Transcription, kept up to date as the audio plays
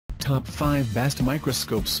Top 5 Best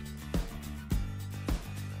Microscopes.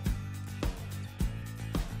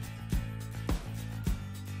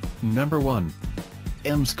 Number 1.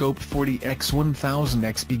 AmScope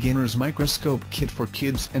 40x1000x Beginner's Microscope Kit for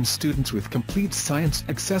Kids and Students with Complete Science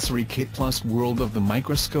Accessory Kit plus World of the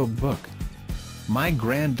Microscope book. My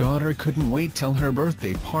granddaughter couldn't wait till her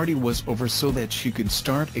birthday party was over so that she could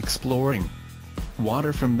start exploring.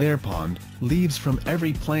 Water from their pond, leaves from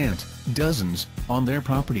every plant, dozens, on their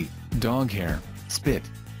property, dog hair, spit.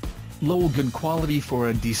 Low good quality for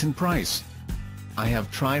a decent price. I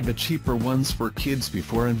have tried the cheaper ones for kids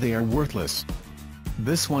before and they are worthless.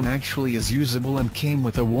 This one actually is usable and came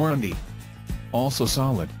with a warranty. Also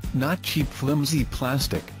solid, not cheap flimsy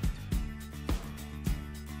plastic.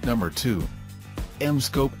 Number 2.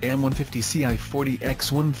 AmScope M150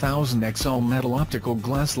 Ci40x1000x All-Metal Optical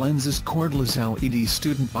Glass Lenses Cordless LED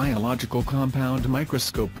Student Biological Compound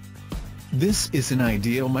Microscope. This is an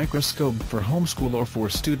ideal microscope for homeschool or for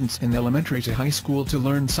students in elementary to high school to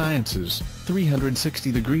learn sciences.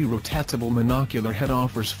 360-degree rotatable monocular head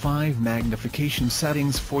offers 5 magnification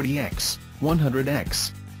settings: 40x,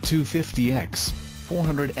 100x, 250x,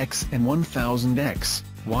 400x and 1000x.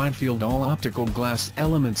 Wide-field all-optical glass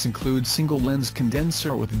elements include single-lens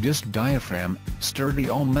condenser with disc diaphragm, sturdy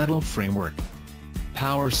all-metal framework.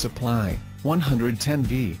 Power supply,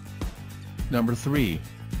 110V. Number 3.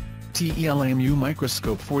 TELMU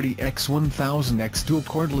Microscope 40x1000x Dual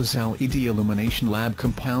Cordless LED Illumination Lab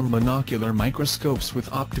Compound Monocular Microscopes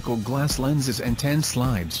with optical glass lenses and 10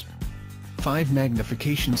 slides. 5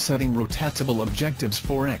 magnification setting rotatable objectives: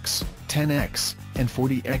 4x, 10x, and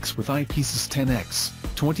 40x with eyepieces: 10x,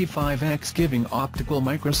 25x giving optical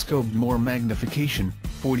microscope more magnification,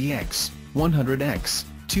 40x, 100x,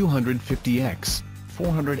 250x,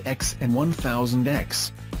 400x and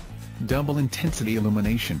 1000x. Double intensity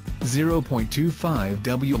illumination, 0.25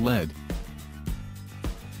 W LED.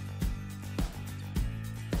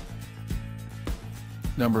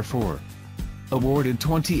 Number 4. Awarded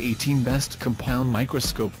 2018 Best Compound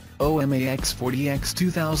Microscope, OMAX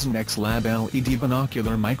 40x2000x Lab LED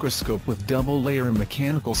Binocular Microscope with double-layer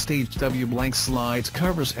mechanical stage W blank slides,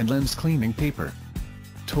 covers and lens cleaning paper.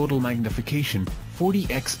 Total magnification,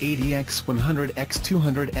 40x, 80x, 100x,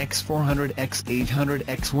 200x, 400x,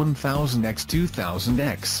 800x, 1000x,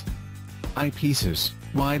 2000x. Eyepieces,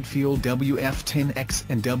 wide field WF10x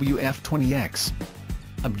and WF20x.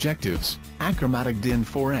 Objectives, achromatic DIN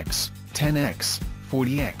 4x, 10x,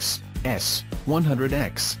 40x, S,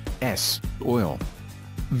 100x, S, oil.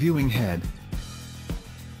 Viewing head.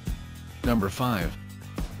 Number 5.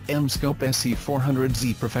 AmScope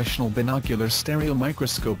SE400Z Professional Binocular Stereo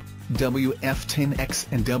Microscope, WF10x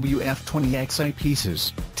and WF20x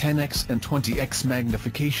eyepieces, 10x and 20x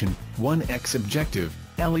magnification, 1x objective,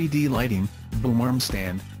 LED lighting, boom arm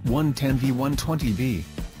stand, 110V 120V.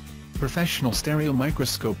 Professional stereo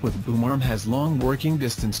microscope with boom arm has long working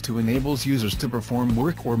distance to enables users to perform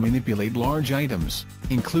work or manipulate large items,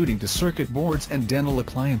 including to circuit boards and dental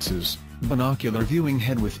appliances. Binocular viewing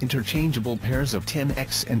head with interchangeable pairs of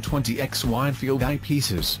 10x and 20x wide-field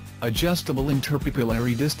eyepieces, adjustable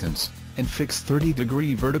interpupillary distance, and fixed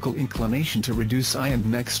 30-degree vertical inclination to reduce eye and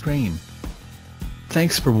neck strain.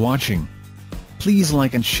 Thanks for watching. Please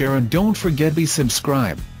like and share and don't forget to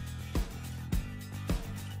subscribe.